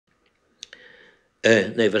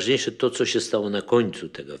Najważniejsze to, co się stało na końcu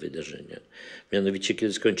tego wydarzenia. Mianowicie,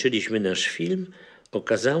 kiedy skończyliśmy nasz film,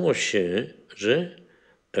 okazało się, że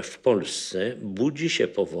w Polsce budzi się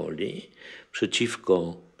powoli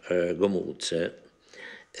przeciwko Gomułce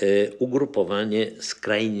ugrupowanie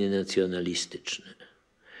skrajnie nacjonalistyczne.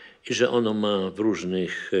 I że ono ma w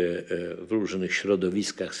różnych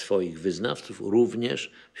środowiskach swoich wyznawców,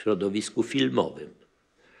 również w środowisku filmowym.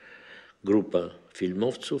 Grupa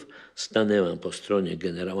filmowców stanęła po stronie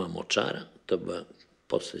generała Moczara, to była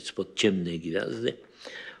postać spod ciemnej gwiazdy,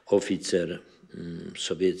 oficer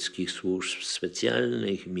sowieckich służb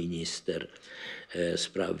specjalnych, minister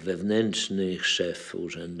spraw wewnętrznych, szef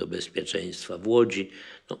Urzędu Bezpieczeństwa w Łodzi.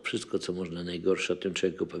 No, wszystko, co można najgorsze o tym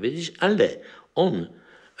człowieku powiedzieć, ale on,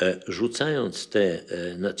 rzucając te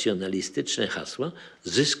nacjonalistyczne hasła,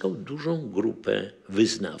 zyskał dużą grupę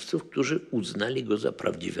wyznawców, którzy uznali go za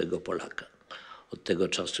prawdziwego Polaka. Od tego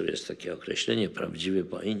czasu jest takie określenie prawdziwy,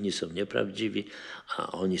 bo inni są nieprawdziwi,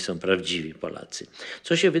 a oni są prawdziwi Polacy.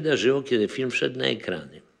 Co się wydarzyło, kiedy film wszedł na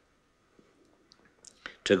ekrany?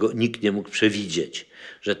 Czego nikt nie mógł przewidzieć,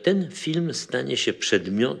 że ten film stanie się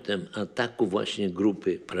przedmiotem ataku właśnie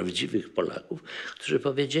grupy prawdziwych Polaków, którzy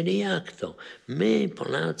powiedzieli, jak to? My,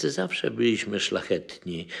 Polacy, zawsze byliśmy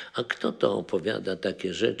szlachetni, a kto to opowiada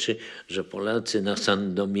takie rzeczy, że Polacy na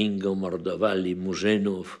San Domingo mordowali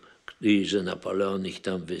Murzynów i że Napoleon ich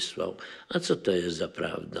tam wysłał. A co to jest za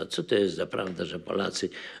prawda? Co to jest za prawda, że Polacy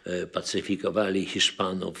pacyfikowali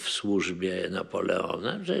Hiszpanów w służbie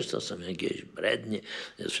Napoleona? Przecież to są jakieś brednie,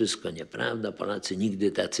 to jest wszystko nieprawda, Polacy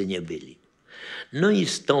nigdy tacy nie byli. No i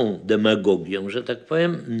z tą demagogią, że tak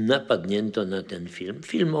powiem, napadnięto na ten film.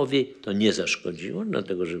 Filmowi to nie zaszkodziło,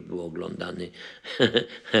 dlatego że był oglądany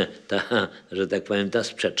że tak powiem, ta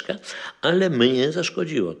sprzeczka, ale mnie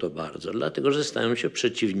zaszkodziło to bardzo, dlatego że stałem się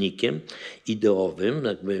przeciwnikiem ideowym.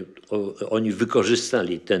 Jakby oni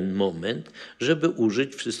wykorzystali ten moment, żeby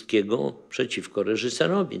użyć wszystkiego przeciwko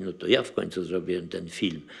reżyserowi. No to ja w końcu zrobiłem ten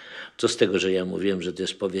film. Co z tego, że ja mówiłem, że to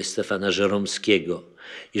jest powieść Stefana Żeromskiego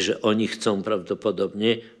i że oni chcą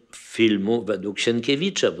prawdopodobnie filmu według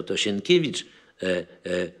Sienkiewicza, bo to Sienkiewicz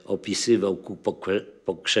opisywał ku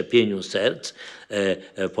pokrzepieniu serc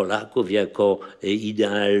Polaków jako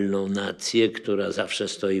idealną nację, która zawsze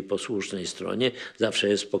stoi po słusznej stronie, zawsze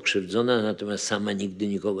jest pokrzywdzona, natomiast sama nigdy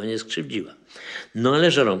nikogo nie skrzywdziła. No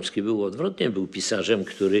ale Żeromski był odwrotnie, był pisarzem,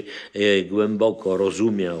 który głęboko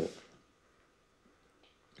rozumiał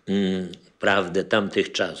prawdę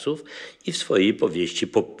tamtych czasów i w swojej powieści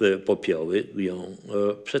Popioły ją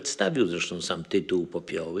przedstawił. Zresztą sam tytuł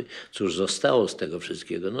Popioły. Cóż zostało z tego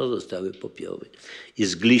wszystkiego? No zostały popioły. I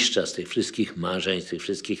zgliszcza z tych wszystkich marzeń, z tych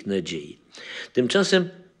wszystkich nadziei. Tymczasem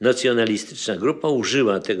nacjonalistyczna grupa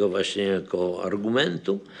użyła tego właśnie jako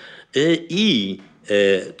argumentu i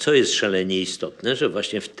co jest szalenie istotne, że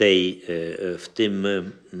właśnie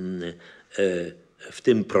w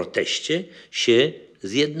tym proteście się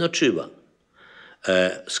zjednoczyła.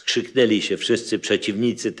 Skrzyknęli się wszyscy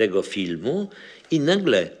przeciwnicy tego filmu i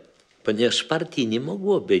nagle, ponieważ w partii nie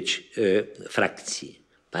mogło być frakcji,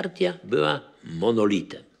 partia była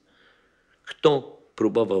monolitem. Kto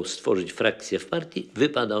próbował stworzyć frakcję w partii,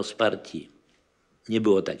 wypadał z partii. Nie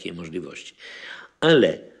było takiej możliwości.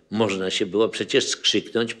 Ale można się było przecież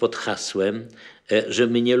skrzyknąć pod hasłem, że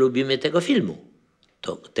my nie lubimy tego filmu.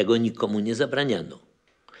 Tego nikomu nie zabraniano.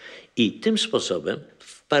 I tym sposobem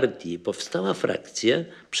w partii powstała frakcja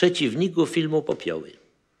przeciwników filmu Popioły.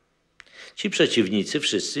 Ci przeciwnicy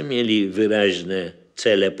wszyscy mieli wyraźne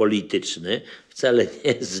cele polityczne, wcale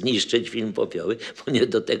nie zniszczyć film Popioły, bo nie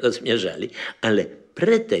do tego zmierzali, ale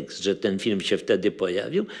pretekst, że ten film się wtedy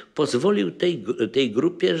pojawił, pozwolił tej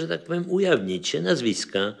grupie, że tak powiem, ujawnić się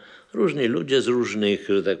nazwiska. Różni ludzie z różnych,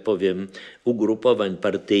 że tak powiem, ugrupowań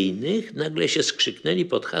partyjnych nagle się skrzyknęli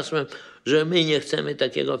pod hasłem, że my nie chcemy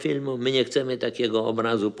takiego filmu, my nie chcemy takiego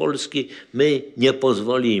obrazu Polski, my nie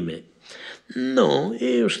pozwolimy. No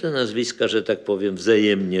i już te nazwiska, że tak powiem,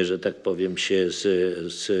 wzajemnie, że tak powiem, się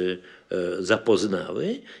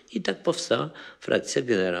zapoznały i tak powstała frakcja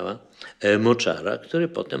generała Moczara, który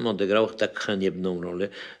potem odegrał tak haniebną rolę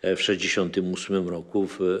w 1968 roku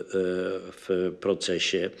w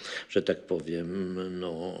procesie, że tak powiem,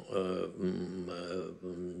 no,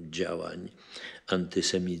 działań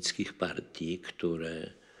antysemickich partii,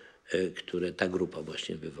 które ta grupa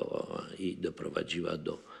właśnie wywołała i doprowadziła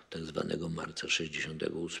do tak zwanego marca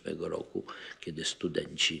 1968 roku, kiedy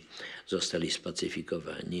studenci zostali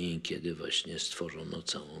spacyfikowani, kiedy właśnie stworzono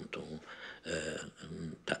całą tą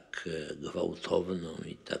tak gwałtowną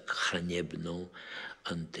i tak haniebną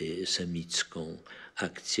antysemicką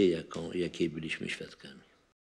akcję, jakiej byliśmy świadkami.